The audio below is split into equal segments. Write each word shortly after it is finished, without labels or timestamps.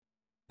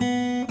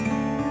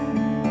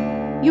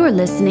You're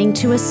listening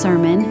to a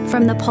sermon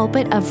from the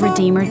pulpit of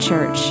Redeemer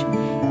Church,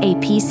 a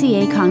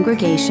PCA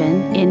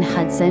congregation in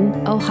Hudson,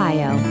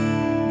 Ohio.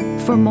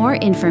 For more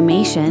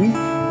information,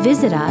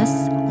 visit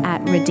us at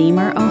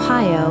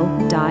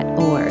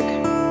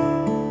redeemerohio.org.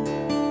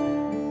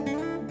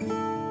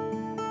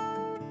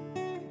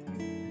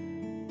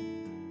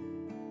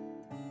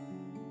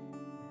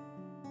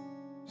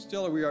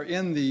 Still, we are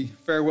in the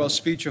farewell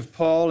speech of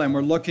Paul, and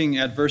we're looking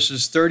at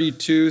verses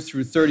 32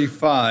 through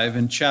 35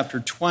 in chapter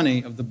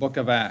 20 of the book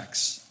of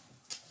Acts.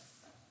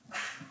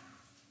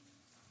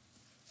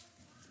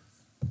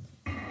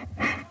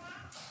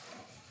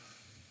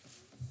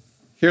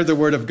 Hear the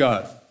word of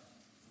God.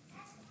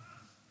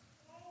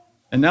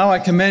 And now I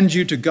commend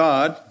you to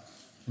God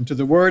and to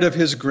the word of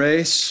his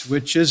grace,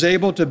 which is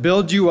able to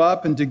build you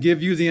up and to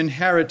give you the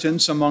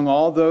inheritance among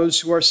all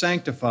those who are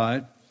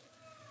sanctified.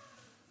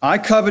 I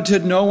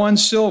coveted no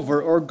one's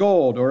silver or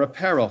gold or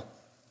apparel.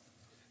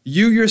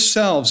 You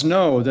yourselves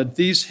know that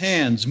these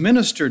hands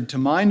ministered to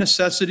my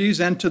necessities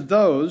and to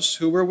those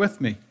who were with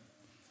me.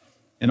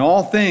 In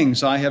all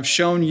things I have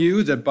shown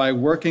you that by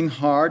working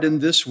hard in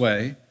this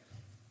way,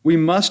 we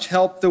must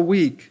help the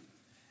weak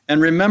and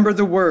remember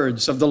the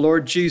words of the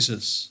Lord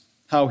Jesus,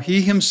 how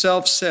he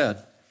himself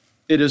said,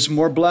 "It is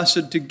more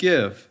blessed to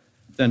give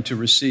than to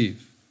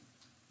receive."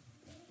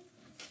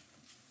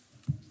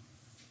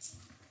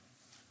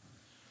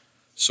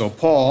 So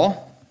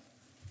Paul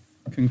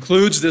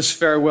concludes this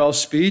farewell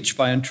speech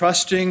by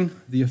entrusting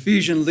the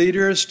Ephesian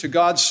leaders to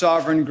God's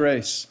sovereign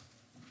grace.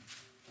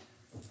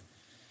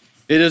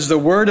 It is the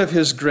word of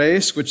his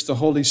grace which the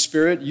Holy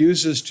Spirit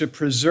uses to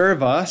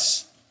preserve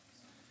us.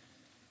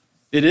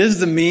 It is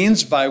the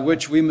means by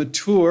which we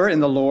mature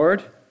in the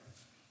Lord,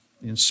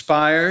 the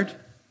inspired,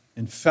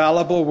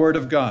 infallible word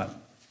of God.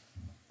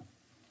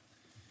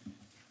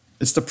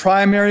 It's the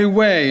primary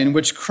way in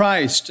which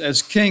Christ,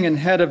 as King and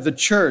head of the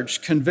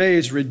church,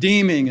 conveys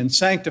redeeming and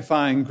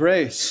sanctifying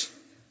grace.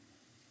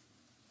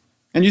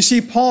 And you see,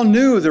 Paul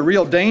knew the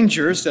real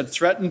dangers that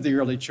threatened the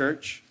early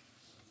church.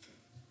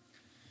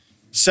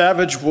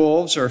 Savage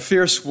wolves or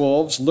fierce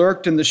wolves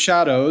lurked in the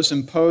shadows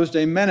and posed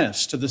a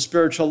menace to the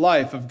spiritual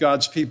life of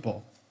God's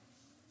people.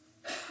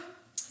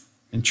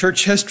 In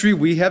church history,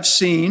 we have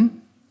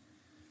seen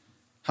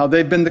how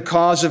they've been the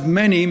cause of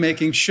many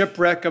making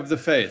shipwreck of the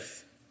faith.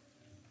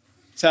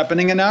 It's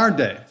happening in our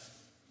day.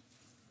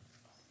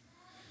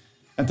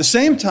 At the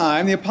same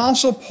time, the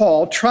Apostle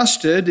Paul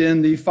trusted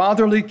in the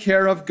fatherly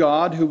care of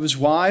God, who was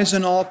wise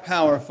and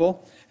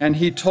all-powerful, and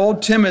he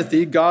told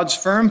Timothy, God's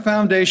firm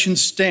foundation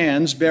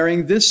stands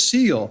bearing this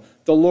seal: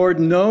 the Lord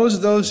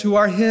knows those who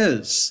are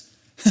his.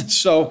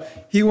 So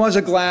he was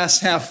a glass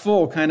half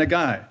full kind of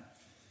guy.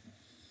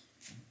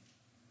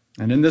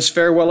 And in this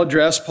farewell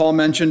address, Paul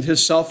mentioned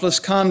his selfless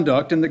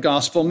conduct in the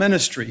gospel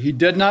ministry. He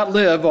did not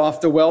live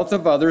off the wealth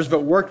of others,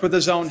 but worked with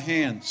his own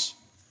hands.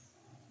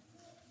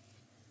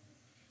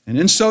 And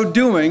in so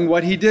doing,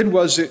 what he did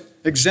was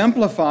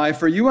exemplify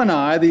for you and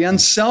I the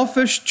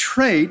unselfish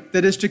trait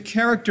that is to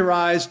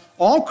characterize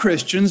all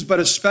Christians, but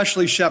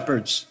especially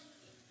shepherds.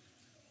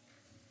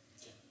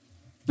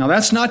 Now,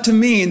 that's not to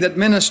mean that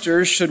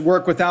ministers should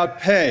work without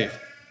pay.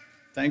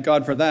 Thank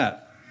God for that.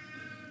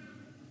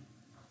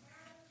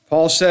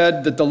 Paul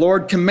said that the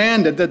Lord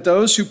commanded that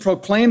those who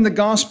proclaim the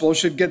gospel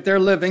should get their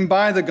living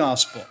by the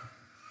gospel.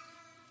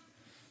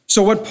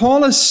 So what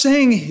Paul is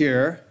saying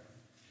here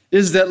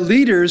is that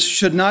leaders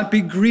should not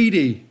be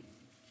greedy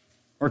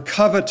or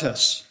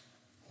covetous.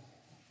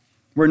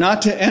 We're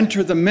not to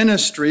enter the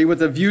ministry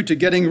with a view to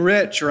getting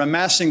rich or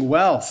amassing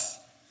wealth.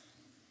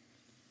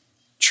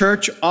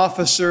 Church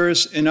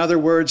officers, in other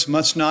words,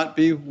 must not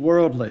be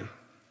worldly.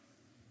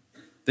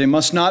 They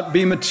must not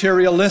be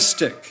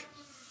materialistic.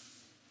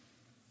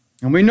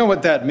 And we know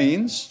what that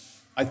means,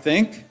 I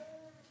think.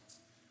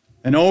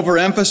 An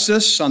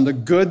overemphasis on the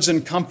goods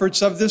and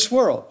comforts of this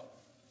world.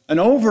 An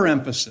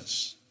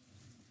overemphasis.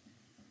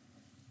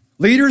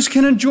 Leaders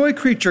can enjoy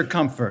creature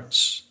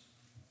comforts.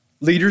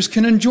 Leaders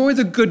can enjoy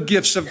the good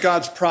gifts of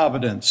God's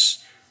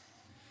providence.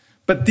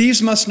 But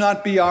these must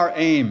not be our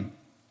aim.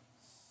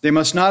 They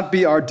must not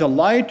be our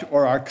delight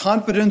or our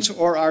confidence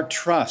or our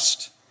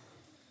trust.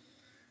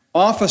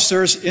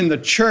 Officers in the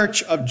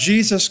church of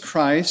Jesus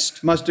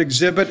Christ must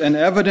exhibit an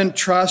evident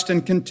trust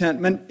and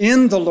contentment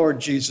in the Lord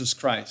Jesus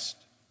Christ.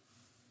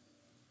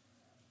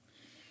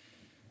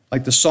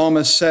 Like the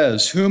psalmist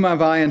says, "Whom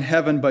have I in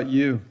heaven but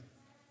you?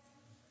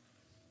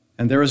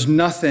 And there is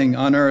nothing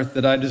on earth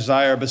that I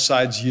desire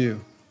besides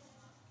you."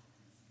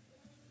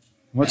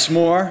 What's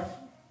more,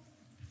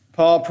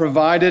 Paul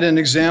provided an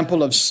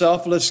example of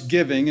selfless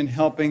giving and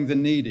helping the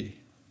needy.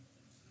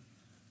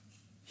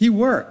 He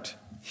worked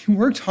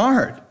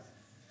hard.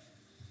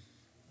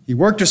 He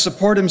worked to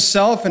support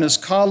himself and his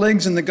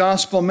colleagues in the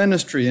gospel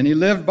ministry, and he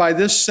lived by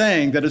this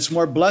saying that it's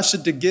more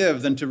blessed to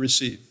give than to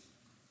receive.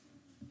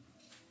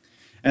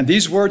 And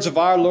these words of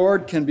our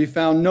Lord can be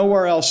found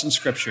nowhere else in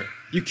Scripture.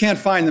 You can't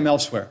find them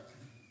elsewhere.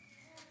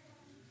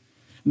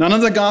 None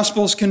of the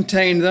Gospels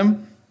contain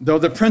them, though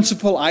the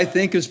principle, I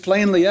think, is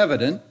plainly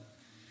evident.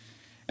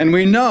 And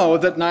we know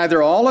that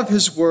neither all of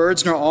his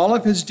words nor all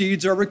of his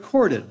deeds are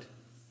recorded.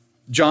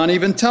 John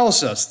even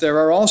tells us there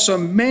are also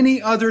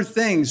many other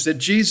things that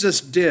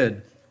Jesus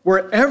did.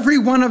 Were every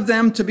one of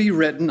them to be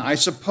written, I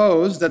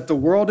suppose that the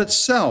world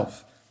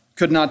itself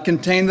could not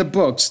contain the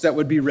books that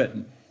would be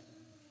written.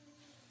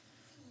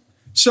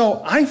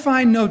 So I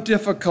find no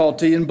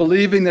difficulty in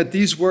believing that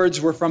these words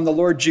were from the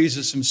Lord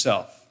Jesus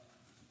himself.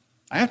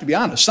 I have to be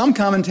honest, some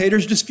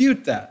commentators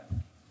dispute that.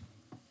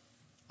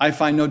 I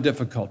find no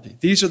difficulty.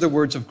 These are the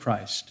words of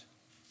Christ.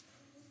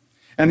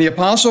 And the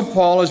Apostle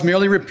Paul is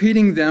merely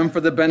repeating them for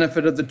the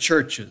benefit of the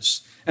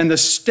churches. And the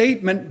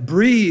statement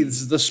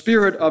breathes the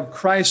spirit of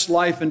Christ's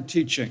life and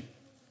teaching.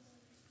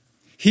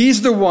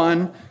 He's the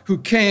one who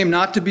came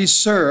not to be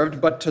served,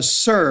 but to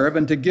serve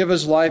and to give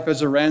his life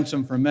as a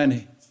ransom for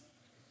many.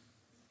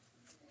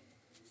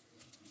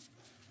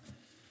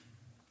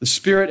 The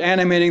spirit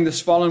animating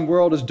this fallen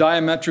world is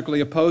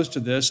diametrically opposed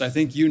to this. I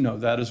think you know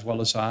that as well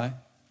as I.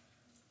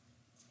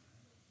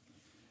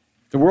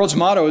 The world's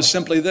motto is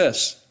simply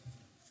this: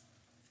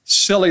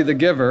 silly the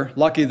giver,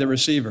 lucky the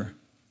receiver.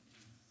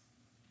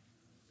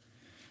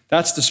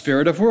 That's the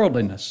spirit of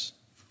worldliness.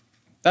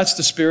 That's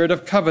the spirit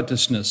of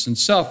covetousness and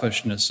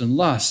selfishness and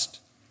lust.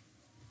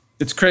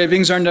 Its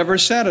cravings are never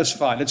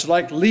satisfied. It's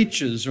like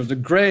leeches or the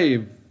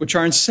grave, which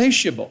are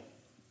insatiable.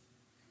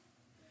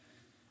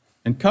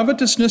 And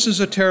covetousness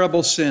is a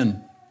terrible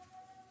sin.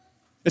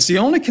 It's the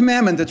only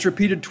commandment that's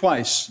repeated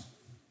twice.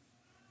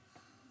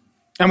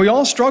 And we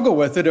all struggle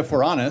with it if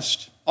we're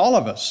honest, all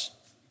of us.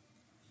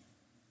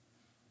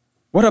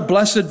 What a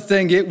blessed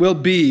thing it will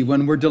be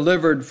when we're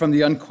delivered from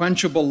the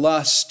unquenchable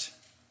lust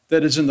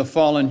that is in the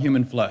fallen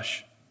human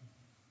flesh.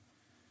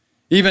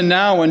 Even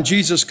now, when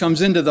Jesus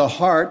comes into the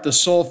heart, the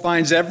soul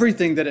finds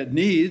everything that it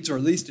needs, or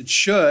at least it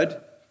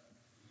should.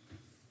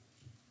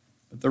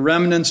 But the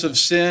remnants of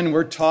sin,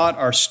 we're taught,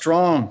 are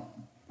strong.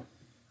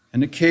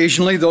 And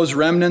occasionally those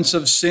remnants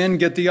of sin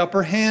get the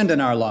upper hand in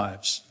our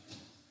lives.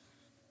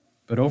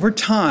 But over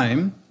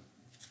time,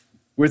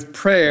 with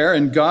prayer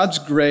and God's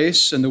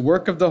grace and the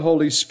work of the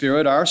Holy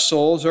Spirit, our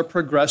souls are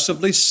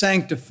progressively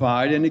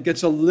sanctified, and it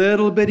gets a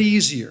little bit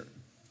easier.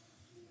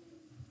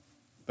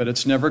 But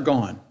it's never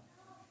gone.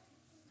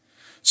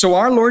 So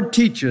our Lord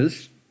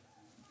teaches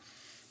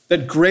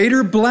that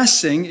greater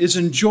blessing is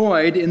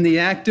enjoyed in the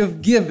act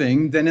of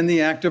giving than in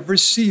the act of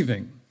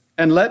receiving.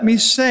 And let me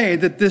say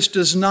that this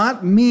does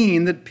not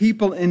mean that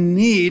people in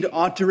need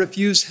ought to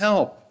refuse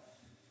help.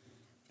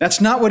 That's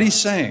not what he's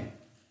saying.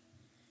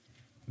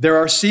 There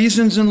are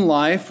seasons in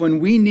life when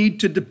we need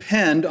to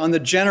depend on the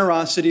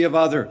generosity of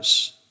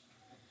others.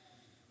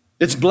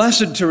 It's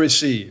blessed to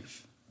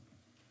receive.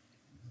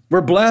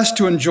 We're blessed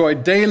to enjoy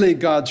daily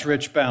God's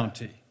rich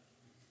bounty.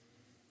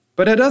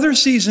 But at other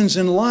seasons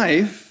in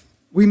life,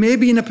 we may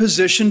be in a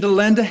position to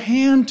lend a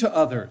hand to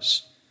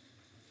others.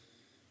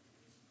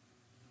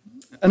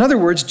 In other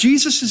words,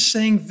 Jesus is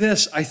saying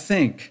this, I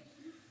think.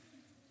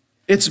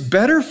 It's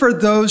better for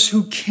those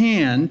who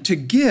can to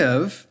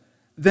give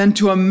than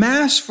to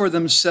amass for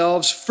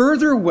themselves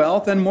further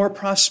wealth and more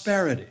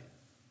prosperity.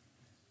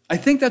 I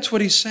think that's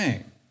what he's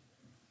saying.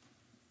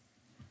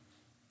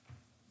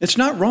 It's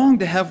not wrong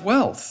to have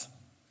wealth.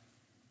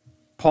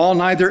 Paul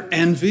neither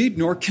envied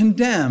nor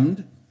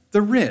condemned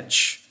the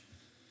rich.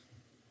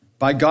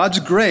 By God's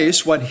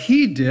grace, what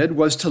he did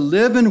was to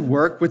live and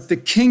work with the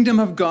kingdom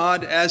of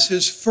God as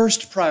his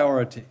first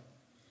priority.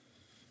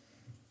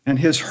 And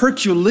his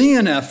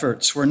Herculean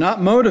efforts were not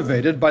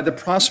motivated by the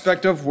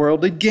prospect of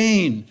worldly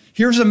gain.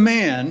 Here's a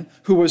man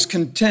who was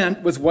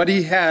content with what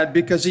he had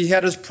because he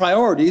had his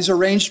priorities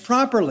arranged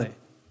properly.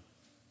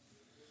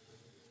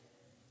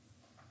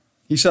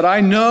 He said,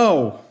 I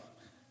know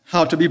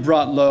how to be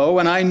brought low,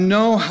 and I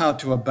know how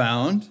to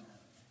abound.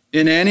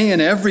 In any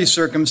and every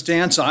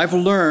circumstance, I've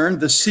learned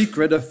the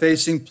secret of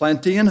facing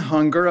plenty and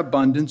hunger,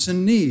 abundance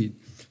and need.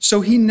 So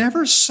he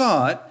never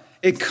sought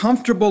a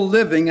comfortable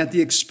living at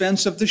the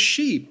expense of the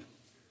sheep.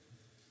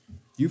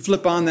 You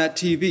flip on that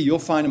TV, you'll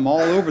find them all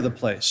over the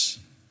place.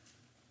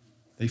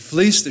 They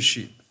fleece the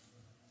sheep.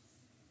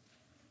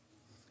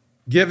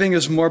 Giving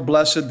is more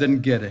blessed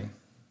than getting.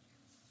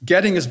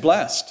 Getting is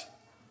blessed.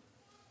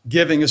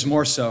 Giving is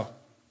more so.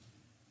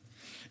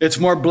 It's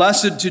more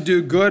blessed to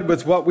do good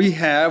with what we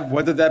have,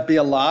 whether that be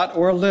a lot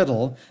or a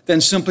little,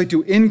 than simply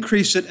to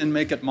increase it and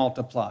make it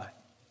multiply.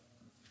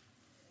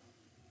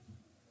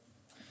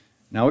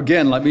 Now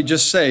again, let me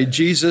just say,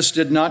 Jesus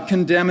did not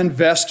condemn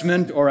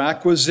investment or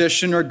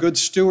acquisition or good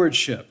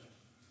stewardship.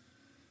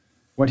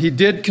 What he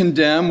did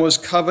condemn was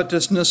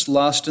covetousness,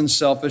 lust, and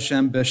selfish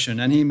ambition,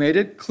 and he made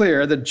it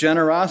clear that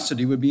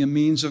generosity would be a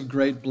means of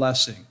great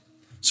blessing.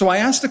 So I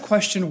ask the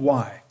question,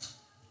 why?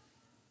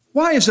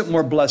 Why is it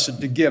more blessed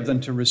to give than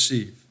to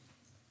receive?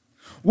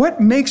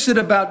 What makes it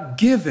about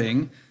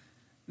giving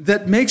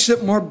that makes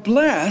it more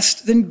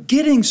blessed than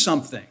getting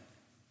something?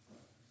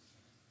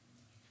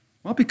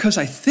 Well, because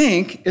I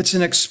think it's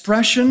an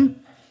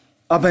expression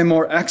of a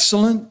more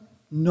excellent,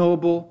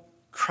 noble,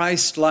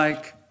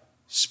 Christ-like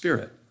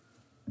spirit.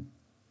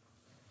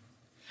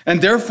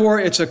 And therefore,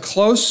 it's a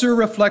closer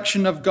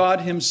reflection of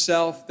God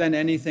himself than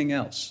anything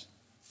else.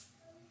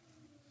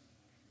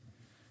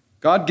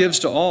 God gives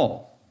to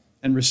all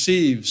and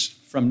receives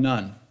from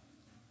none.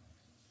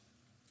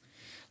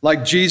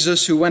 Like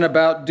Jesus, who went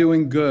about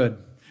doing good.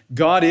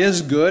 God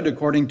is good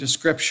according to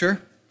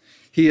Scripture.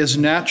 He is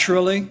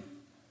naturally,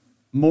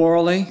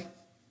 morally,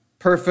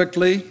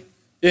 perfectly,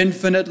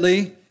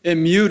 infinitely,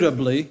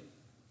 immutably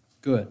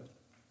good.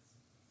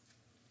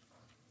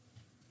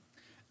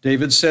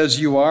 David says,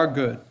 you are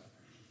good,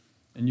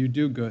 and you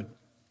do good.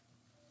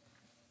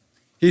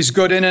 He's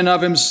good in and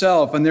of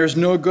himself, and there's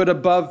no good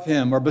above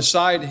him or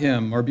beside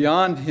him or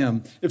beyond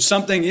him. If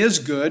something is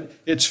good,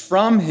 it's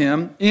from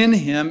him, in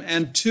him,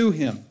 and to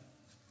him.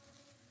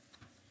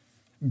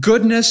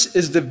 Goodness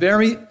is the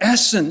very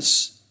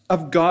essence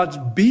of God's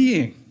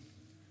being.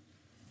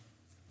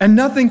 And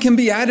nothing can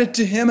be added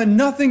to him, and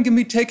nothing can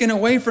be taken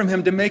away from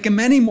him to make him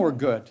any more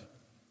good.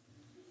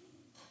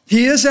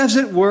 He is, as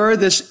it were,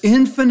 this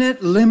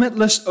infinite,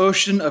 limitless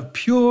ocean of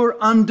pure,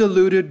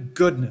 undiluted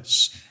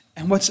goodness.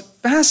 And what's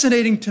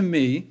fascinating to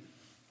me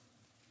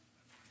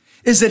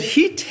is that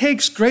he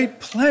takes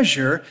great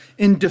pleasure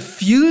in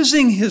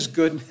diffusing his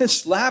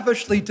goodness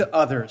lavishly to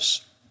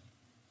others.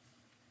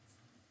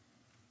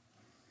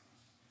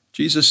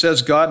 Jesus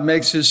says God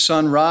makes his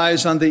sun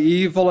rise on the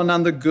evil and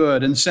on the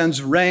good and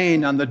sends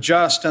rain on the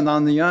just and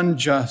on the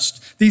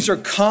unjust. These are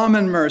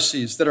common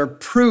mercies that are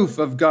proof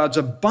of God's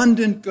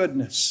abundant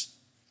goodness.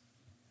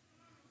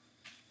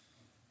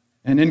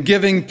 And in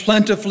giving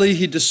plentifully,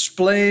 he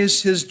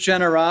displays his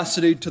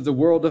generosity to the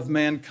world of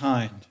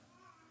mankind.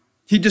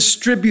 He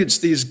distributes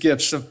these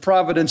gifts of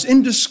providence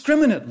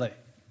indiscriminately.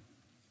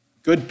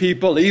 Good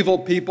people, evil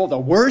people, the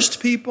worst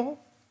people.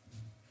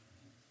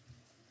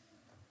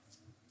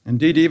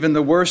 Indeed, even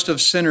the worst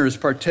of sinners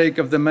partake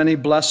of the many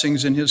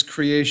blessings in his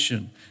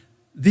creation.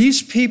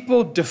 These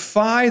people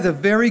defy the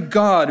very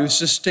God who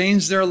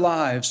sustains their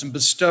lives and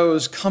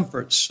bestows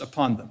comforts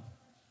upon them.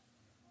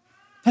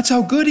 That's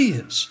how good he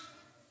is.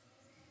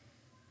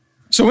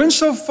 So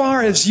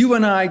insofar as you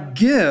and I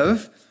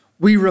give,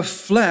 we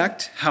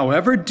reflect,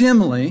 however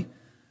dimly,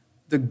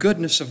 the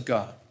goodness of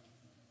God.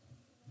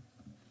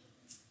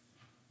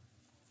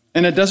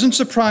 And it doesn't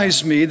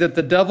surprise me that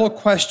the devil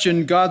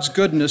questioned God's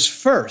goodness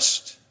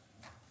first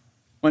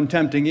when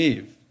tempting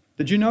Eve.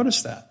 Did you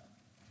notice that?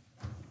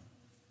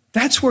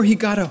 That's where he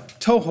got a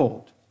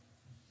toehold.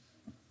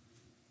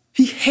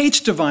 He hates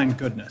divine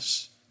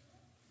goodness.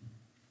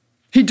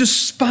 He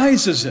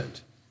despises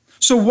it.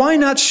 So why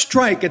not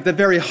strike at the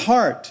very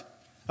heart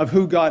of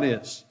who God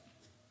is?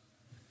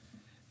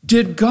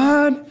 Did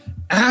God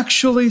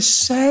actually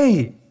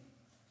say,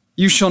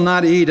 you shall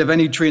not eat of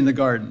any tree in the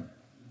garden?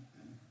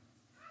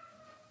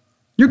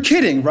 You're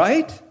kidding,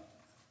 right?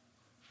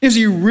 Is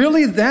he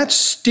really that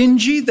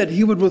stingy that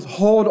he would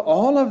withhold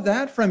all of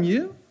that from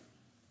you?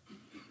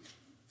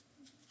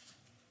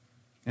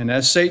 And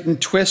as Satan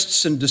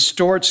twists and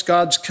distorts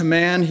God's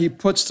command, he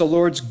puts the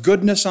Lord's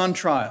goodness on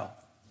trial.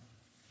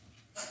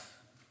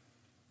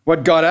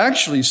 What God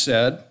actually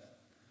said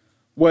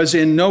was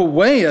in no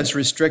way as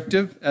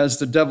restrictive as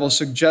the devil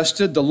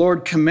suggested. The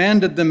Lord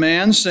commanded the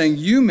man, saying,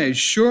 you may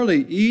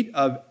surely eat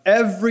of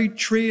every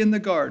tree in the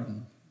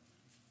garden.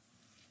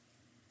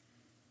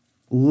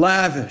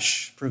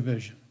 Lavish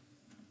provision.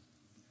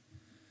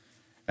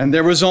 And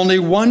there was only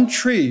one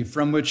tree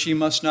from which he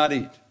must not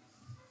eat.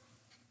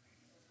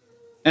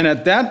 And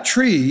at that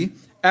tree,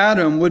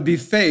 Adam would be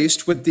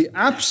faced with the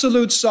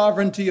absolute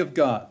sovereignty of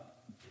God.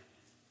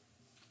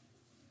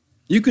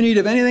 You can eat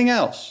of anything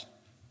else,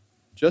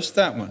 just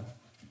that one.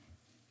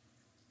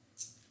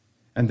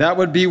 And that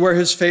would be where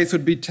his faith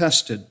would be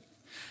tested.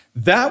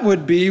 That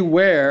would be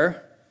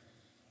where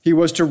he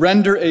was to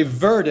render a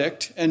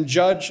verdict and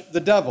judge the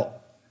devil.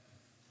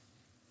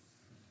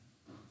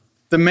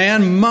 The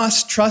man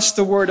must trust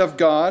the word of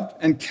God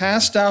and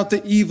cast out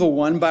the evil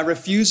one by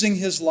refusing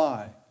his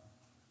lie.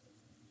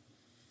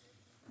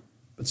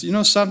 But you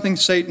know something?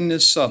 Satan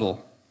is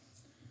subtle.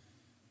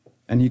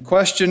 And he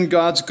questioned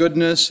God's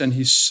goodness, and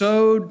he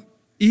sowed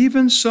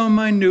even so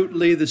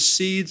minutely the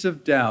seeds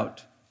of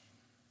doubt.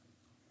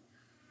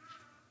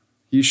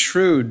 He's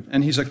shrewd,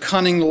 and he's a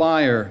cunning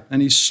liar,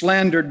 and he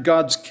slandered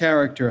God's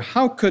character.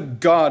 How could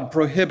God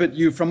prohibit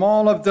you from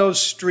all of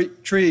those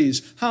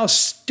trees? How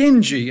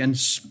stingy and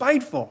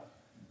spiteful.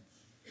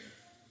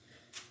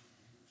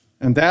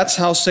 And that's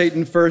how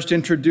Satan first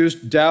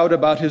introduced doubt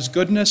about his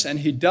goodness, and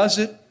he does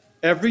it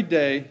every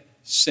day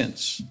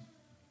since.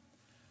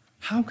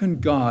 How can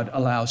God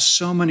allow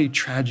so many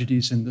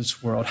tragedies in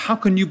this world? How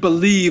can you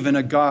believe in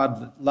a God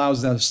that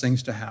allows those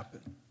things to happen?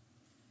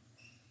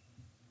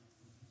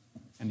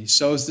 And he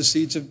sows the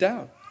seeds of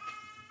doubt.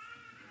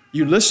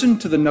 You listen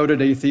to the noted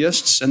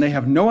atheists, and they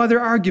have no other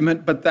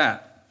argument but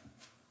that.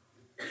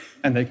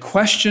 And they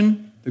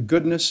question the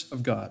goodness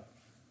of God.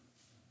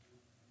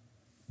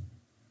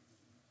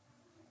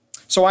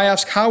 So I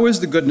ask, how is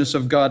the goodness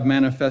of God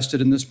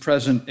manifested in this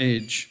present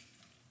age?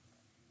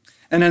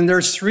 And then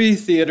there's three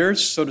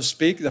theaters, so to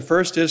speak. The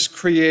first is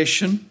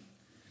creation,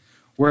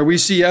 where we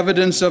see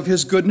evidence of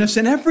his goodness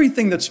in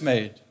everything that's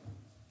made.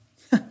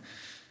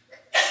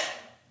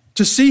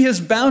 To see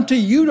his bounty,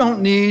 you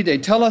don't need a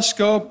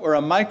telescope or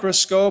a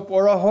microscope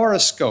or a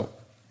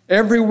horoscope.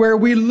 Everywhere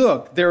we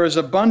look, there is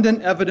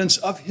abundant evidence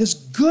of his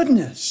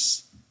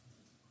goodness.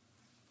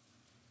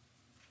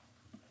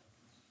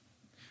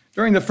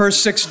 During the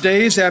first 6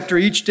 days after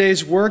each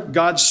day's work,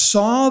 God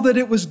saw that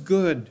it was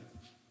good.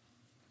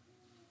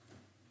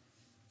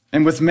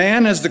 And with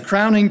man as the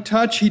crowning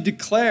touch, he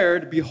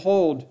declared,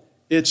 "Behold,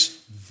 it's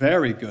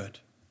very good."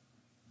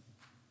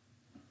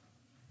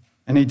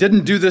 And he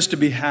didn't do this to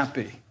be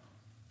happy.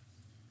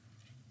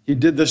 He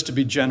did this to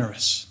be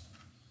generous.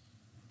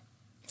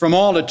 From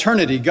all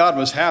eternity, God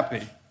was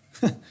happy.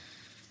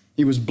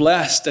 He was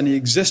blessed and he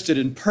existed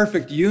in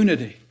perfect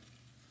unity.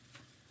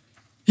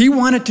 He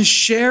wanted to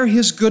share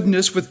his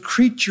goodness with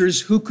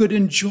creatures who could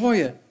enjoy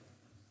it.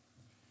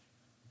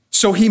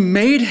 So he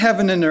made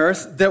heaven and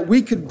earth that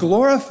we could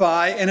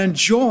glorify and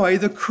enjoy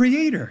the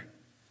Creator.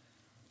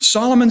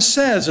 Solomon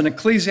says in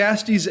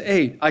Ecclesiastes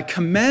 8, "I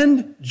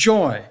commend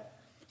joy,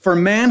 for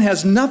man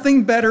has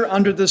nothing better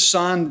under the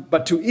sun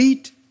but to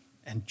eat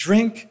and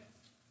drink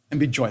and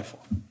be joyful."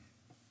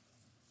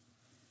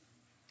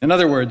 In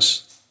other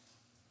words,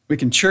 we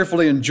can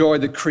cheerfully enjoy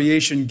the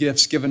creation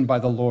gifts given by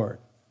the Lord.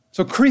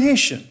 So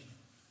creation,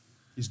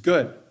 he's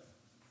good.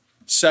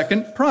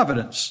 Second,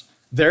 providence.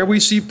 There we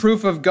see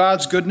proof of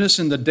God's goodness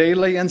in the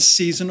daily and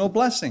seasonal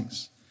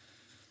blessings.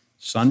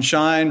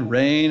 Sunshine,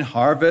 rain,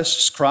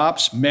 harvests,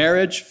 crops,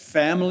 marriage,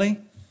 family,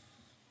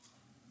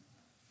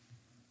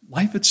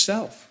 life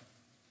itself,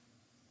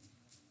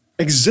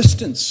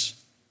 existence.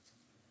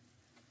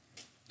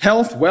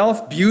 Health,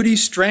 wealth, beauty,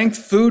 strength,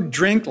 food,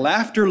 drink,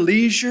 laughter,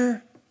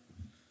 leisure.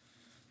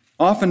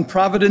 Often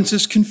providence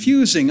is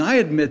confusing. I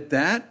admit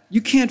that.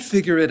 You can't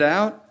figure it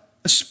out,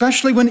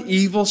 especially when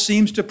evil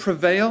seems to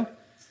prevail.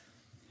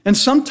 And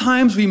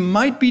sometimes we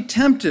might be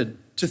tempted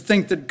to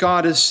think that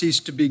God has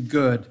ceased to be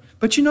good.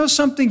 But you know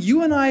something?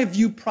 You and I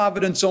view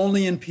providence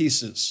only in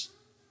pieces.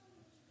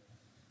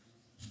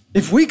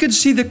 If we could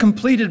see the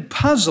completed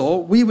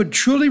puzzle, we would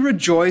truly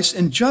rejoice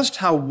in just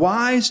how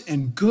wise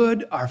and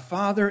good our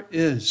Father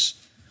is.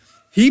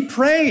 He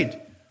prayed.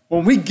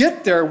 When we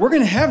get there, we're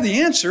going to have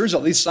the answers,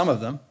 at least some of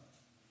them.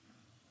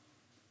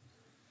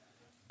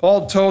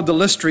 Paul told the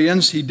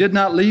Lystrians he did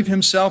not leave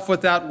himself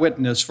without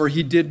witness, for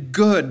he did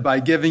good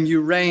by giving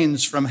you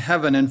rains from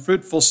heaven and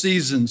fruitful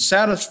seasons,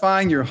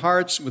 satisfying your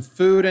hearts with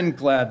food and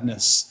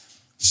gladness.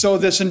 So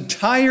this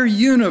entire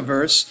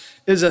universe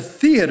is a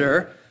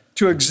theater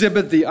to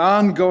exhibit the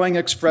ongoing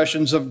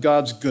expressions of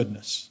God's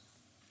goodness.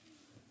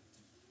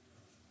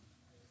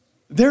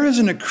 There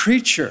isn't a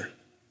creature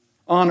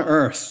on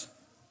earth,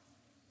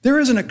 there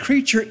isn't a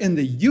creature in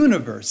the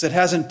universe that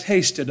hasn't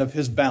tasted of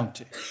his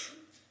bounty.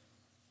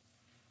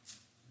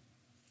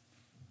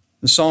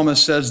 The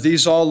psalmist says,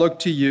 "These all look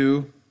to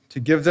you to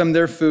give them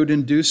their food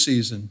in due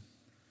season.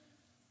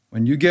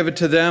 When you give it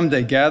to them,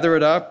 they gather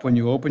it up. When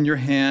you open your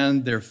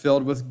hand, they're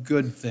filled with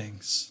good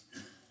things."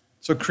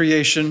 So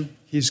creation,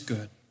 he's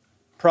good.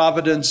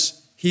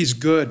 Providence, he's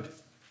good.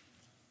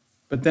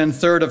 But then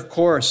third, of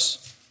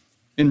course,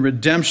 in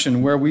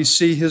redemption, where we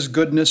see his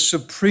goodness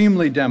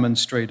supremely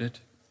demonstrated.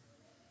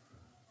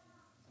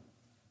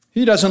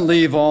 He doesn't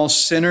leave all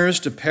sinners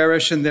to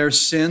perish in their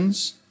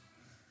sins.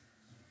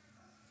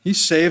 He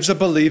saves a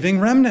believing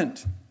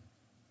remnant.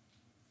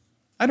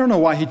 I don't know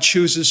why he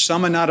chooses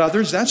some and not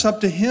others. That's up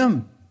to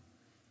him.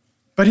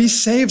 But he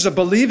saves a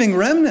believing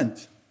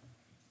remnant.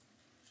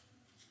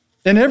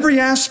 In every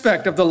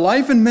aspect of the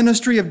life and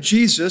ministry of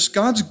Jesus,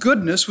 God's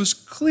goodness was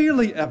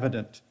clearly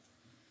evident.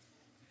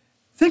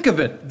 Think of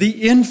it,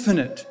 the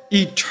infinite,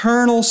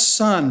 eternal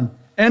Son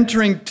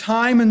entering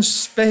time and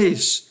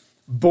space,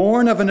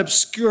 born of an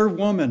obscure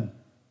woman.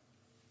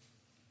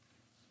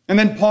 And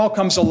then Paul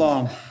comes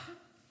along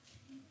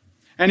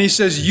and he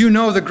says, "You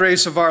know the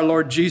grace of our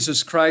Lord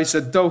Jesus Christ,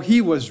 that though he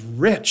was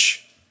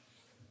rich,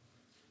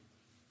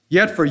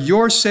 yet for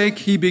your sake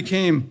he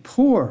became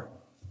poor."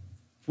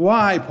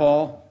 Why,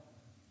 Paul?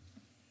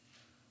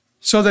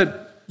 So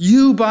that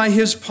you by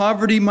his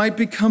poverty might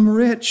become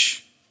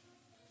rich.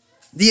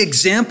 The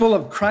example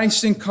of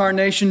Christ's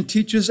incarnation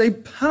teaches a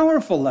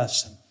powerful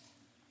lesson.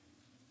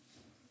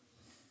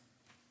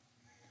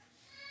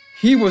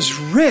 He was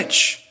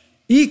rich,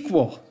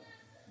 equal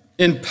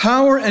in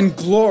power and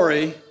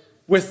glory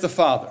with the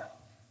Father.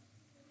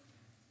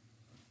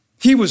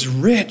 He was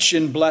rich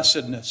in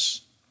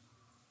blessedness.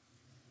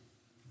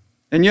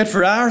 And yet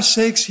for our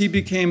sakes, he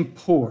became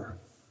poor.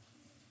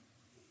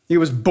 He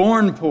was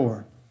born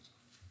poor.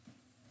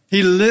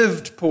 He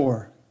lived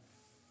poor.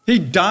 He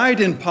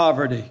died in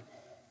poverty.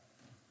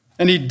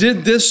 And he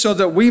did this so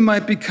that we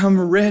might become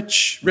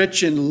rich,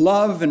 rich in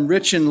love and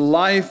rich in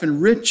life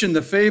and rich in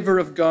the favor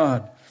of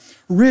God,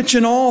 rich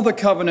in all the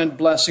covenant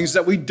blessings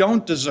that we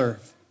don't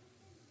deserve,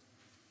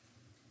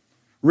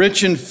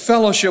 rich in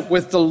fellowship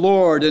with the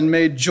Lord and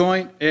made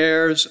joint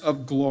heirs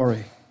of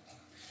glory.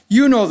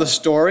 You know the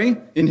story.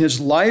 In his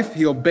life,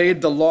 he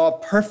obeyed the law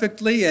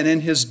perfectly, and in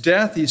his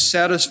death, he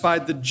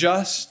satisfied the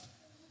just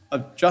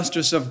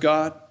justice of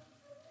God.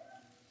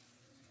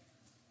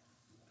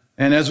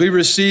 And as we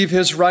receive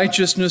his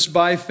righteousness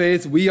by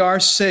faith, we are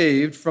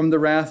saved from the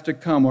wrath to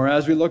come. Or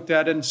as we looked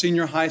at in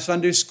senior high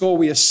Sunday school,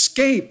 we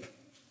escape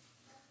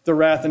the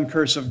wrath and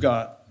curse of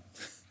God.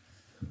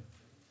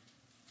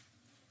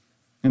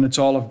 And it's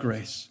all of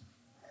grace.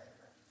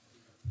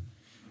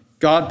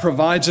 God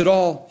provides it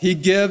all. He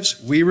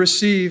gives, we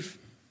receive.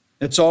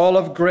 It's all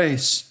of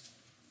grace.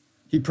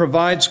 He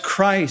provides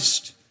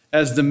Christ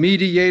as the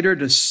mediator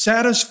to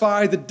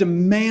satisfy the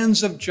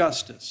demands of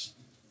justice.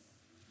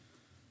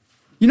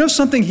 You know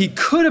something? He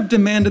could have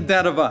demanded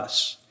that of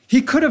us.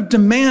 He could have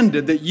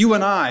demanded that you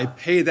and I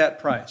pay that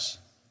price.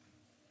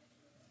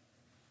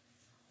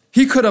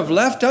 He could have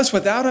left us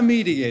without a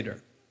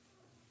mediator.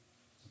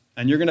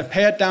 And you're going to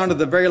pay it down to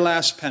the very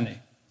last penny.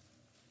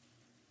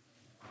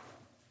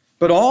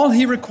 But all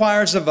he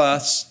requires of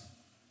us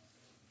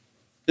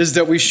is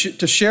that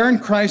to share in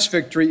Christ's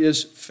victory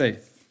is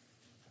faith.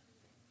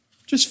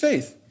 Just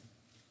faith.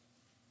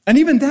 And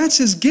even that's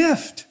his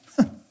gift.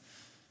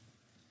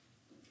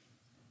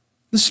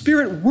 The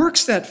Spirit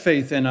works that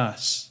faith in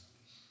us.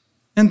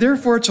 And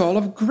therefore it's all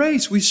of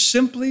grace. We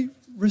simply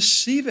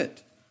receive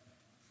it.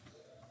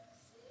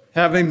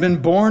 Having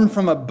been born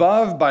from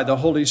above by the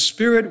Holy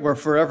Spirit, we're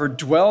forever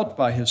indwelt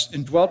by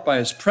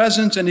his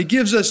presence, and he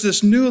gives us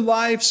this new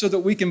life so that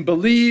we can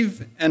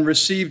believe and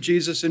receive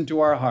Jesus into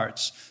our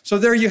hearts. So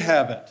there you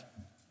have it.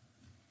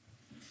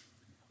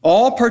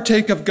 All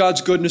partake of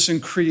God's goodness in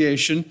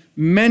creation,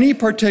 many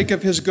partake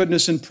of his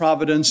goodness in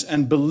providence,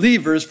 and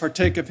believers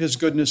partake of his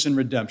goodness in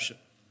redemption.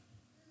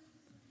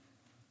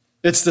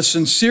 It's the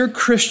sincere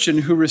Christian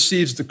who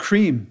receives the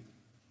cream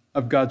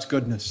of God's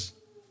goodness.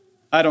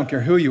 I don't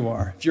care who you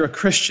are. If you're a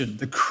Christian,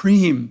 the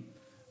cream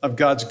of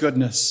God's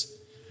goodness.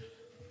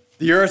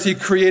 The earth he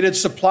created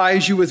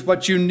supplies you with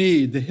what you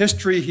need. The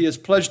history he has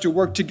pledged to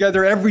work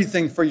together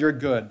everything for your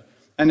good.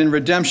 And in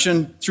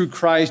redemption through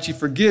Christ, he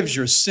forgives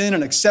your sin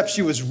and accepts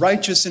you as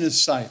righteous in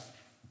his sight.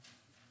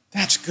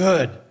 That's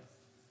good.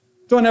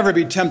 Don't ever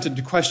be tempted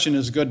to question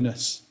his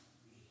goodness.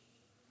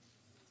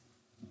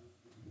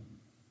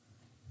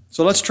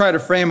 So let's try to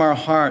frame our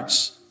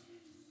hearts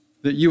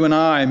that you and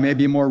I may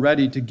be more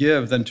ready to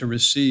give than to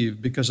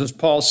receive. Because as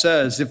Paul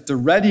says, if the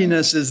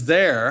readiness is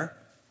there,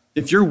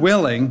 if you're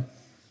willing,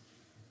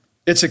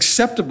 it's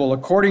acceptable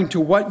according to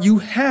what you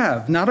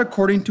have, not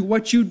according to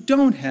what you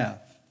don't have.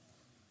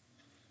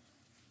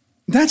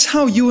 That's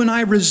how you and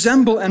I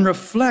resemble and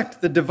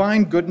reflect the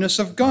divine goodness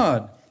of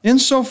God.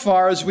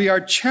 Insofar as we are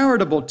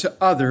charitable to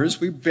others,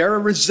 we bear a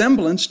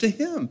resemblance to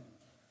him.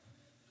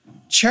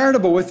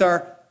 Charitable with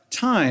our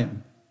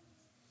time,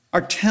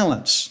 our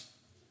talents,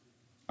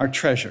 our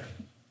treasure.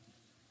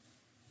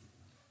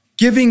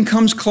 Giving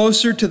comes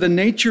closer to the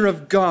nature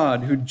of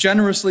God, who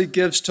generously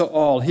gives to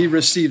all. He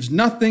receives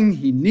nothing,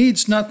 he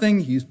needs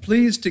nothing, he's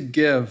pleased to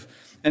give.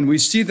 And we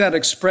see that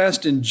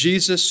expressed in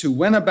Jesus, who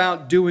went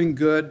about doing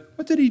good.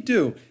 What did he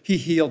do? He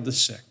healed the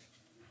sick.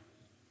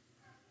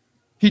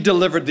 He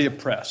delivered the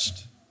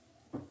oppressed.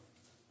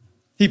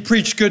 He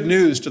preached good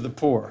news to the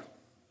poor.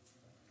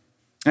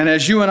 And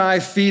as you and I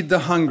feed the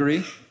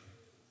hungry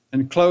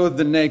and clothe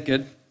the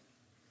naked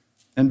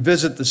and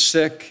visit the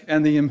sick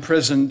and the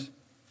imprisoned,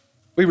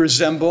 we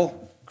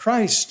resemble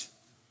Christ.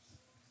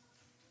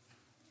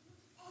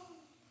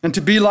 And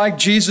to be like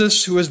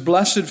Jesus, who is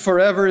blessed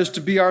forever, is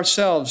to be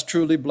ourselves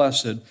truly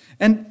blessed.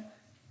 And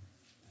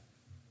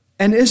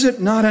is it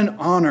not an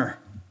honor?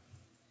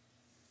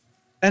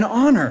 An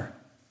honor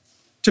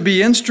to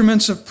be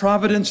instruments of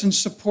providence in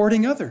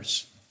supporting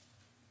others.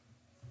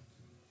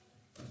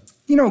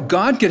 You know,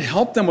 God could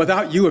help them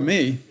without you and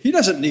me. He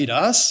doesn't need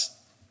us.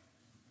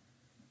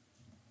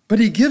 But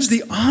he gives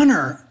the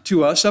honor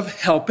to us of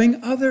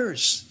helping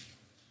others.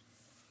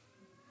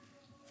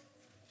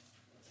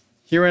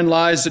 Herein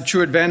lies the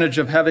true advantage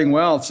of having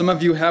wealth. Some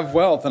of you have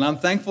wealth, and I'm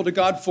thankful to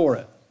God for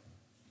it.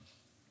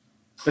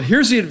 But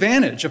here's the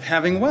advantage of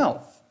having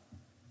wealth.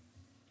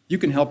 You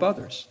can help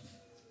others.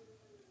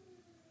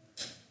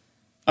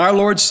 Our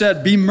Lord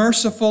said, "Be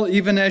merciful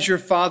even as your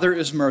Father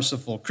is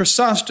merciful."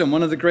 Chrysostom,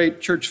 one of the great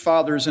church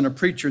fathers and a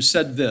preacher,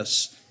 said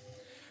this: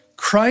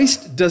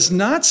 Christ does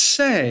not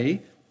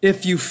say,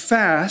 if you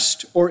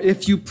fast, or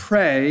if you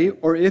pray,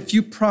 or if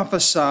you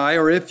prophesy,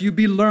 or if you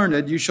be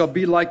learned, you shall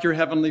be like your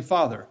heavenly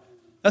Father.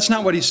 That's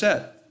not what he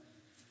said.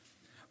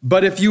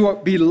 But if you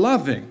be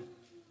loving,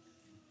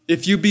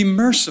 if you be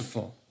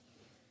merciful,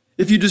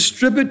 if you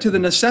distribute to the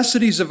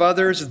necessities of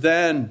others,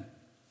 then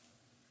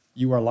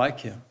you are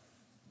like him.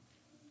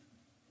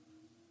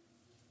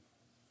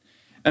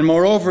 And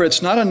moreover,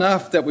 it's not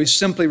enough that we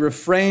simply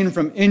refrain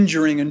from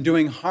injuring and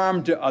doing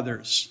harm to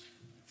others.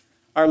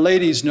 Our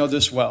ladies know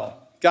this well.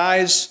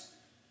 Guys,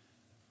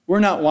 we're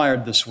not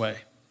wired this way.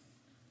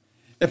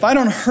 If I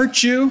don't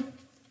hurt you,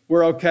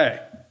 we're okay.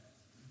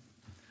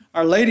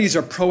 Our ladies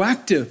are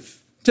proactive,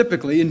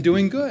 typically, in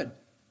doing good.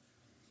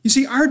 You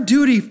see, our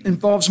duty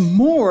involves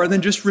more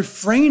than just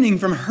refraining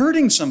from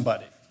hurting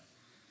somebody.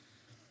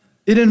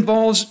 It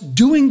involves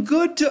doing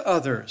good to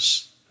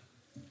others,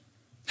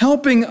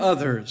 helping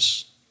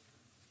others,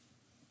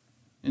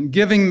 And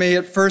giving may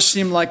at first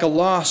seem like a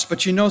loss,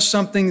 but you know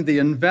something? The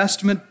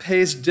investment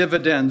pays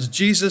dividends.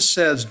 Jesus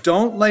says,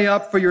 don't lay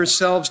up for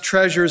yourselves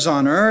treasures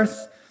on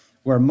earth,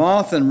 where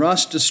moth and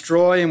rust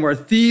destroy and where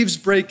thieves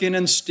break in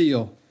and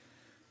steal.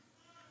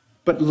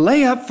 But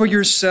lay up for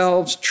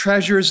yourselves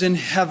treasures in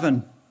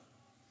heaven,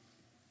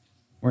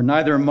 where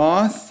neither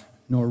moth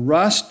nor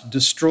rust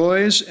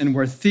destroys and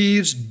where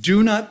thieves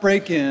do not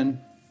break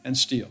in and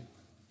steal.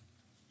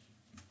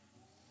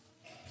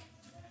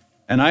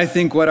 And I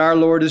think what our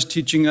Lord is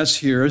teaching us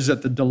here is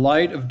that the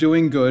delight of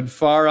doing good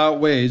far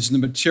outweighs the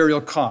material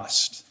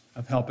cost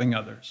of helping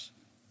others.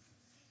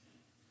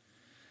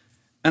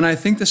 And I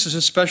think this is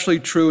especially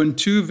true in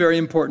two very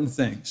important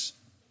things: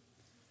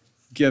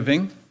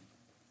 giving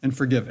and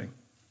forgiving.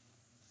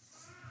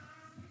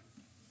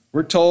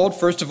 We're told,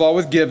 first of all,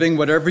 with giving,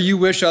 whatever you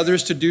wish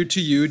others to do to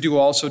you, do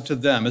also to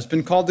them. It's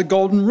been called the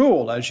golden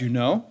rule, as you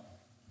know.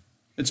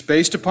 It's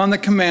based upon the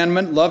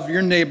commandment, love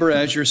your neighbor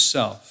as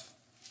yourself.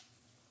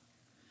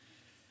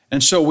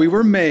 And so we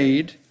were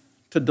made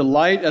to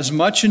delight as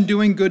much in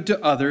doing good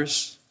to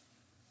others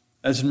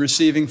as in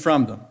receiving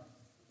from them.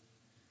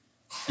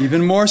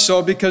 Even more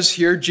so because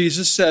here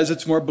Jesus says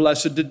it's more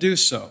blessed to do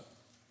so.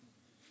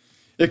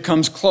 It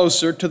comes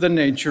closer to the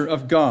nature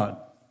of God.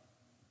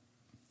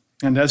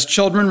 And as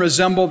children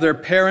resemble their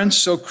parents,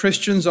 so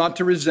Christians ought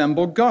to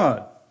resemble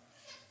God.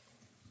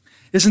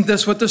 Isn't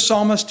this what the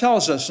psalmist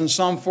tells us in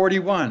Psalm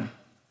 41?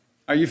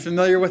 Are you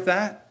familiar with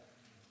that?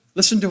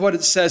 Listen to what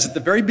it says at the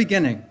very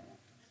beginning.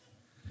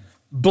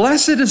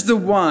 Blessed is the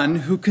one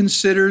who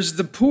considers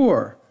the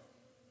poor.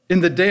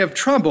 In the day of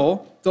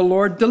trouble, the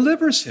Lord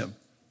delivers him.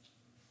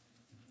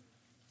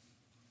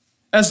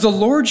 As the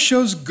Lord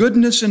shows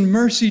goodness and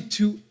mercy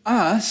to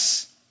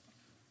us,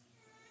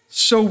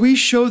 so we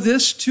show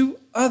this to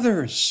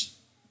others.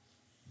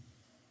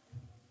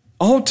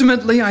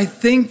 Ultimately, I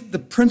think the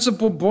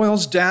principle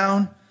boils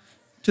down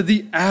to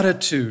the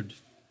attitude,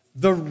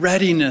 the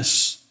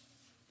readiness.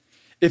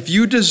 If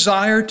you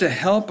desire to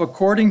help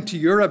according to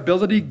your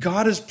ability,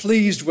 God is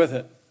pleased with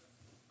it.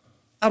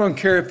 I don't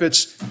care if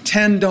it's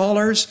 $10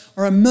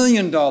 or $1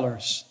 million.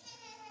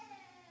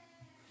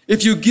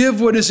 If you give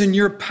what is in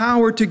your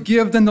power to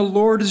give, then the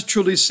Lord is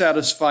truly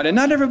satisfied. And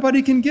not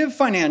everybody can give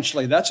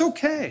financially. That's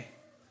okay.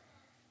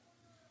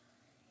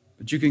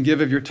 But you can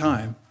give of your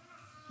time,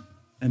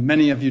 and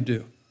many of you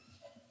do.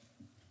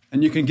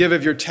 And you can give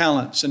of your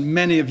talents, and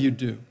many of you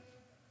do.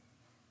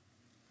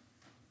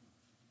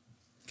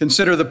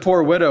 Consider the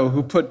poor widow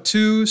who put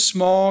 2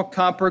 small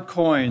copper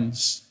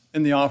coins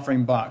in the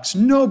offering box.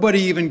 Nobody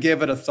even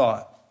gave it a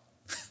thought.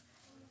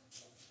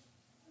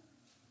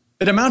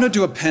 It amounted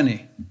to a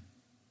penny.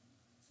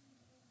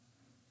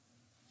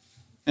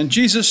 And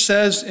Jesus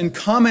says, in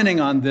commenting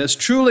on this,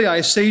 truly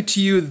I say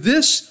to you,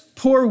 this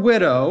poor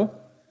widow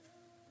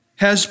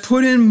has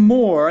put in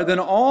more than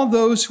all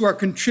those who are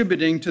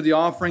contributing to the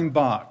offering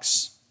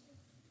box.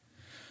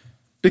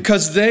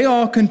 Because they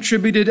all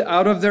contributed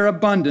out of their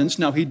abundance.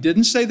 Now, he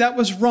didn't say that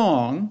was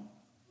wrong.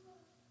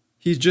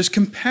 He's just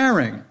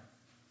comparing.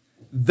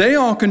 They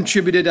all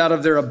contributed out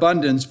of their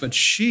abundance, but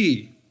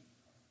she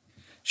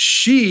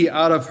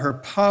out of her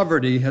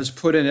poverty has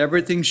put in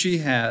everything she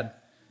had,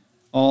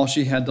 all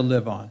she had to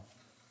live on.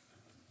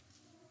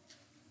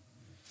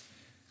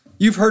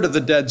 You've heard of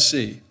the Dead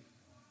Sea.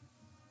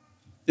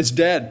 It's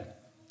dead.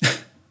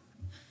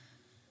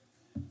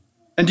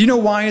 And do you know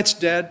why it's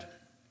dead?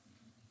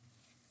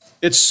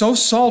 It's so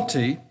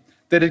salty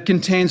that it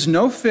contains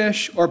no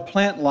fish or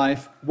plant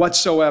life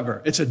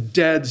whatsoever. It's a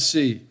dead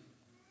sea.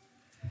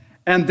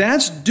 And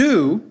that's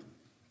due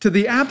to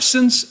the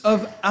absence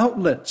of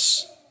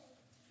outlets.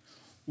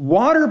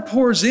 Water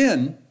pours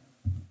in,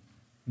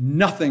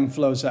 nothing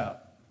flows out.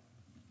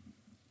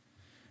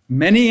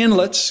 Many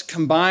inlets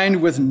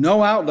combined with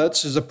no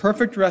outlets is a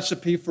perfect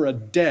recipe for a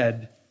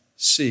dead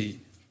sea.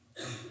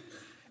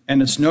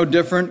 And it's no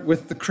different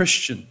with the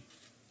Christian.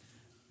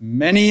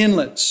 Many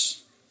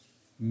inlets,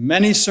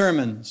 many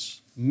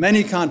sermons,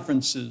 many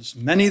conferences,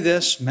 many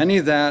this, many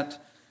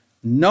that,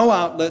 no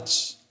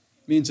outlets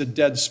means a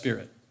dead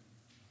spirit.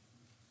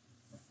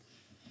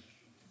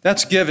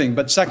 That's giving,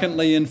 but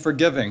secondly, in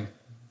forgiving.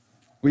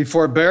 We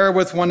forbear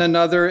with one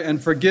another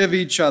and forgive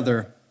each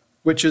other,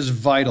 which is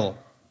vital.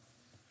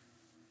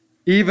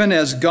 Even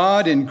as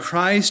God in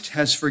Christ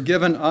has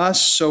forgiven us,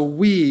 so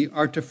we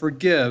are to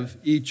forgive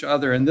each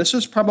other. And this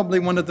is probably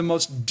one of the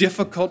most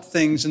difficult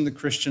things in the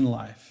Christian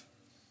life,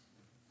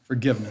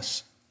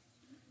 forgiveness.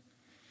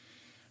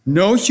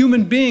 No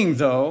human being,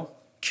 though,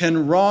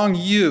 can wrong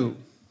you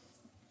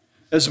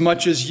as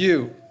much as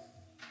you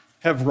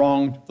have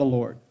wronged the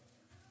Lord.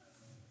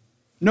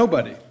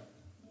 Nobody.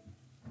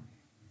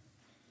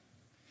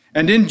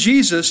 And in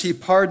Jesus, he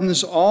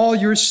pardons all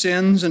your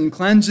sins and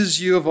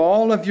cleanses you of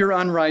all of your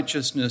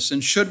unrighteousness.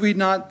 And should we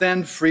not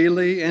then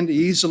freely and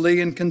easily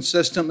and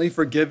consistently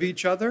forgive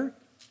each other?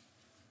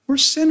 We're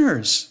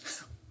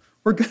sinners.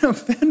 We're going to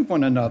offend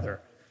one another.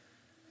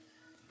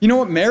 You know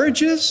what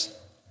marriage is?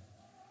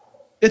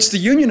 It's the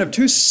union of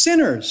two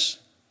sinners.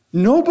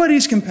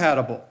 Nobody's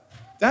compatible.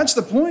 That's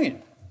the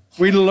point.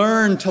 We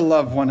learn to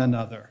love one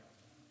another.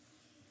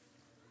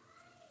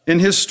 In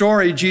his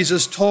story,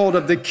 Jesus told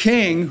of the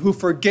king who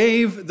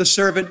forgave the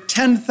servant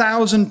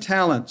 10,000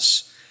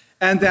 talents.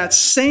 And that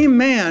same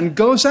man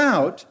goes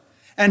out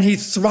and he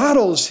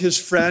throttles his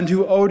friend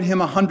who owed him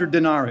 100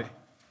 denarii.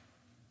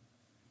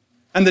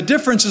 And the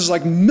difference is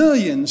like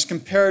millions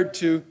compared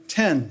to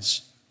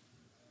tens.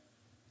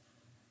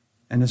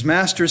 And his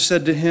master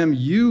said to him,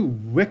 "You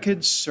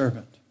wicked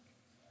servant,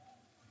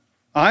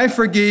 I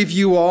forgave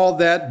you all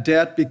that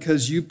debt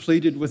because you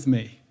pleaded with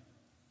me.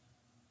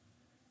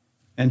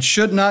 And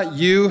should not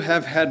you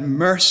have had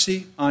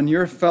mercy on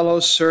your fellow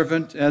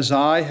servant as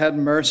I had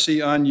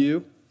mercy on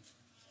you?"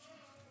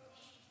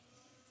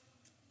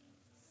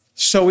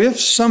 So if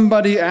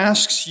somebody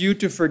asks you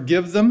to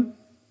forgive them,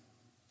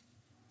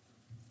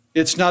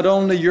 it's not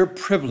only your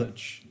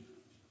privilege,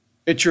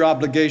 it's your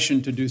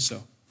obligation to do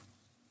so.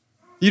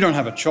 You don't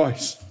have a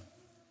choice.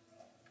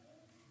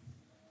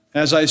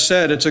 As I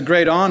said, it's a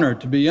great honor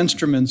to be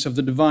instruments of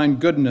the divine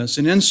goodness.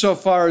 And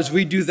insofar as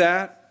we do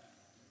that,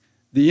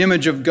 the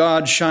image of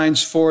God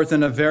shines forth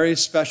in a very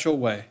special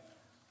way.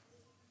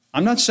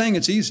 I'm not saying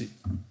it's easy.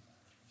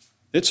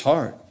 It's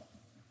hard.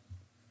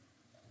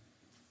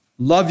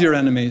 Love your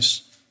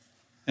enemies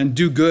and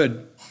do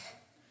good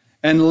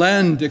and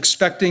lend,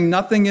 expecting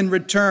nothing in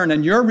return,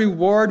 and your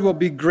reward will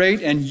be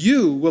great, and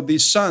you will be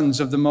sons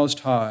of the Most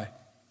High,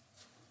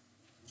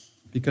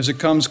 because it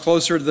comes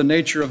closer to the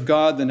nature of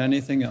God than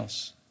anything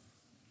else.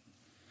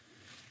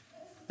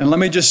 And let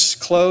me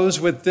just close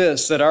with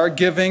this, that our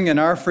giving and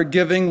our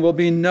forgiving will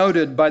be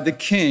noted by the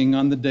King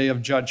on the day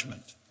of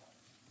judgment.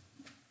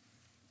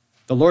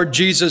 The Lord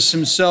Jesus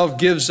himself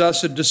gives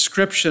us a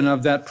description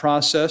of that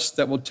process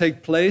that will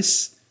take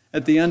place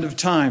at the end of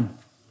time.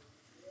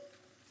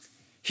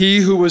 He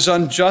who was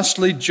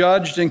unjustly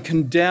judged and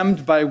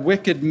condemned by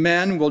wicked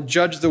men will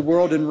judge the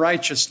world in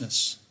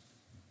righteousness.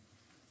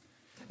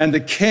 And the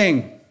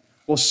king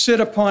will sit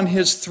upon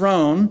his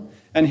throne,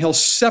 and he'll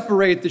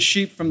separate the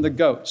sheep from the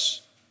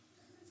goats.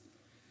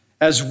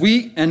 As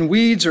wheat and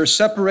weeds are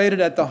separated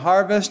at the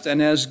harvest, and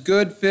as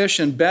good fish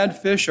and bad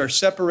fish are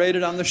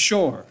separated on the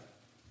shore,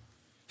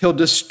 he'll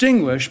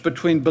distinguish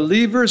between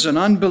believers and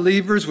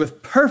unbelievers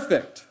with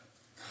perfect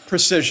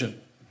precision.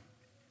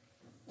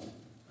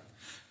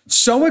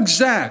 So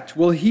exact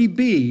will he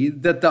be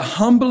that the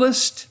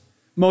humblest,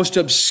 most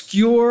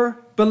obscure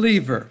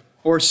believer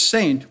or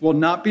saint will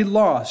not be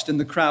lost in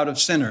the crowd of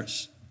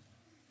sinners.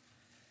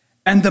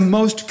 And the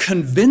most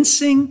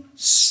convincing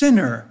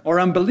sinner or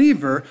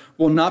unbeliever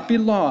will not be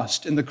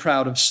lost in the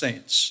crowd of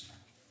saints.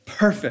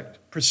 Perfect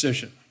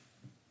precision.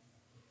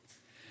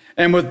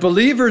 And with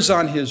believers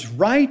on his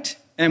right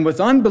and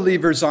with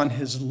unbelievers on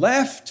his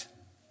left,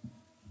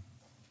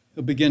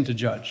 he'll begin to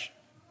judge.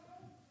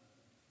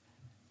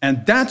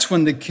 And that's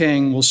when the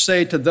king will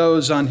say to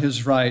those on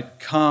his right,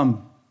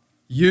 "Come,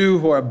 you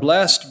who are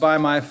blessed by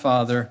my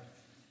Father,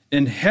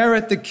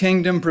 inherit the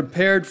kingdom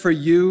prepared for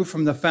you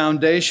from the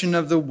foundation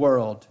of the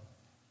world.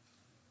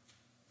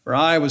 For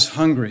I was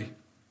hungry,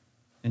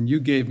 and you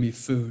gave me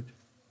food.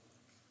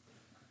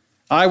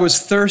 I was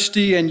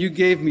thirsty, and you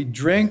gave me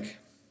drink.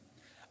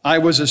 I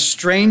was a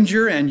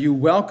stranger, and you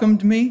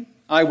welcomed me.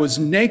 I was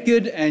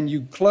naked, and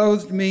you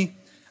clothed me.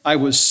 I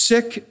was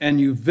sick, and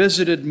you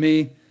visited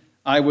me.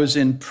 I was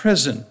in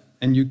prison,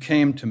 and you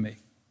came to me."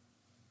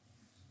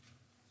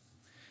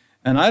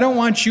 And I don't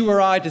want you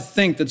or I to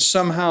think that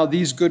somehow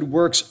these good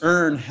works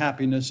earn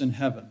happiness in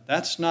heaven.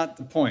 That's not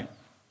the point.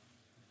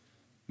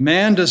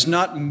 Man does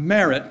not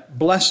merit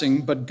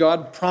blessing, but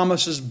God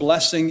promises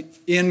blessing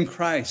in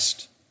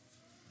Christ.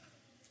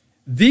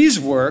 These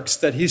works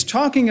that he's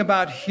talking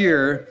about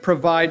here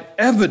provide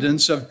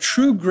evidence of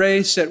true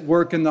grace at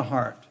work in the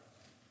heart.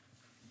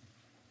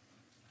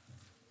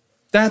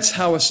 That's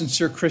how a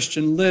sincere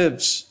Christian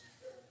lives.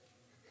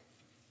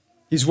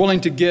 He's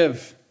willing to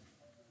give.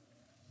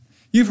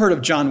 You've heard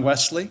of John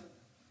Wesley.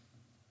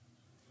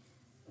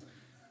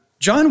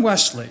 John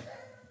Wesley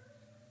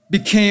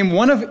became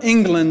one of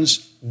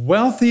England's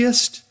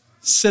wealthiest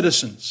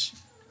citizens.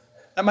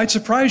 That might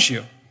surprise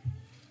you.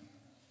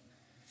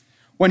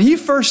 When he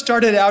first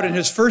started out in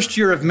his first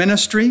year of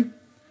ministry,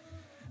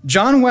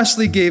 John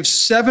Wesley gave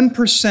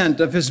 7%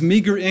 of his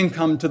meager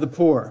income to the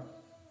poor.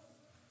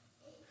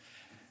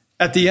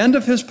 At the end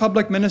of his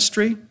public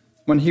ministry,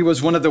 when he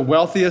was one of the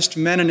wealthiest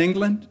men in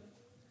England,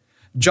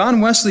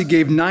 John Wesley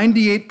gave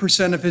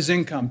 98% of his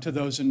income to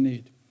those in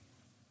need.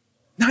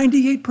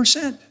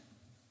 98%.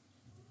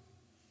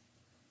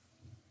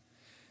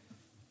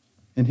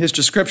 In his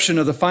description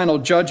of the final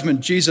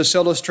judgment, Jesus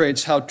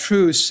illustrates how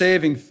true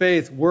saving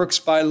faith works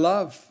by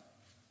love.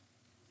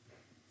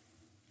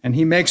 And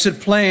he makes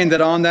it plain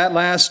that on that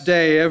last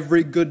day,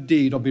 every good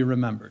deed will be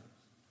remembered.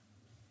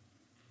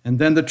 And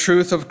then the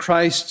truth of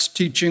Christ's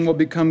teaching will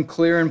become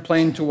clear and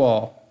plain to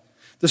all.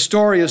 The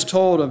story is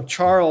told of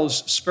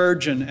Charles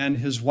Spurgeon and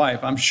his wife.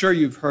 I'm sure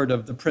you've heard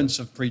of the Prince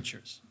of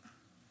Preachers.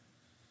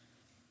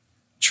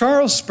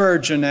 Charles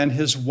Spurgeon and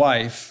his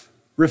wife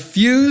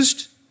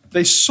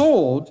they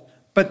sold,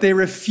 but they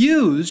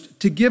refused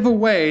to give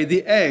away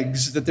the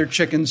eggs that their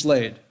chickens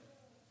laid.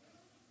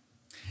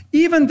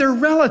 Even their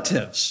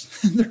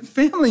relatives, their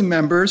family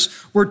members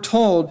were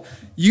told,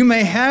 you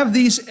may have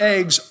these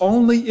eggs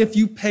only if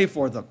you pay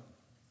for them.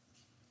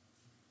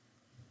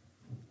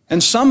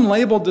 And some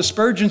labeled the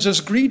Spurgeons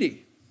as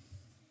greedy,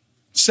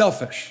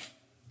 selfish.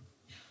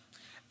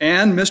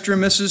 And Mr.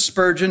 and Mrs.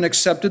 Spurgeon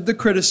accepted the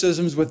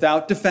criticisms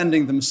without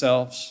defending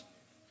themselves.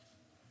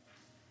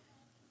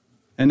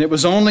 And it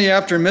was only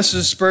after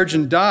Mrs.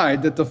 Spurgeon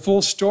died that the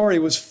full story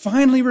was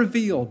finally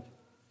revealed.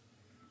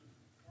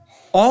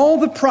 All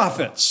the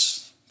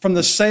profits from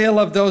the sale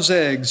of those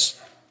eggs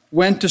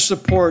went to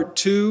support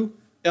 2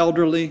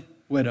 elderly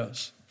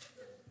widows.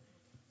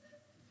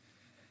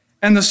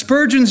 And the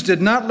Spurgeons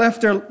did not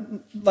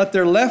let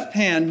their left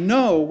hand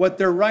know what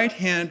their right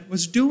hand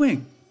was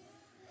doing.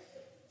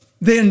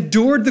 They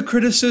endured the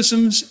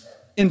criticisms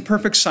in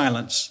perfect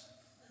silence.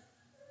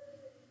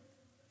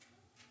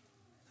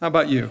 How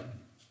about you?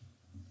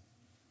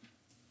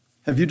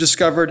 Have you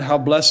discovered how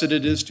blessed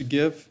it is to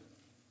give?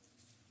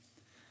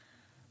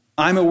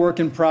 I'm a work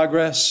in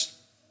progress.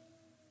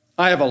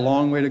 I have a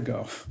long way to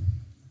go.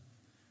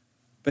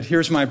 But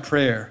here's my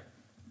prayer,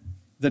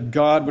 that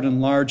God would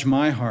enlarge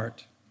my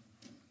heart,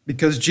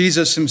 because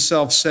Jesus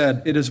himself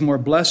said, it is more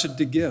blessed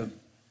to give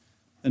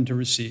than to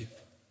receive.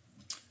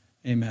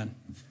 Amen.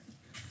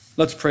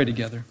 Let's pray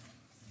together.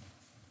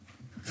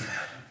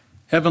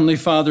 Heavenly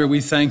Father,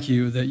 we thank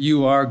you that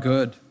you are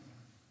good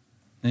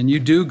and you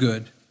do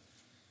good.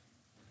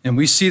 And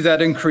we see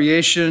that in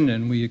creation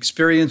and we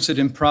experience it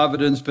in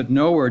providence, but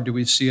nowhere do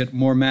we see it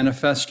more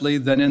manifestly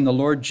than in the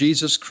Lord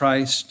Jesus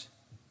Christ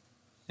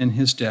and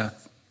his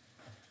death.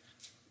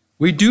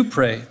 We do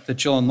pray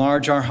that you'll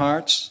enlarge our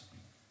hearts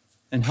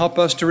and help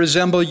us to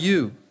resemble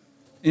you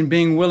in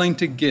being willing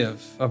to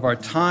give of our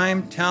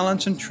time,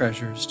 talents, and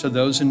treasures to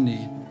those in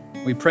need.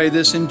 We pray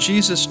this in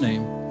Jesus'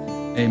 name.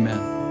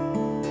 Amen.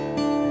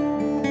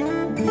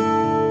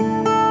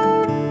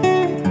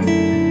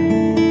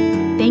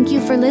 Thank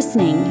you for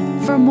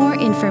listening. For more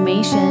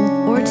information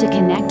or to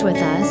connect with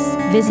us,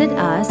 visit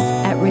us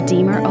at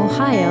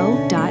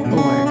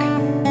redeemerohio.org.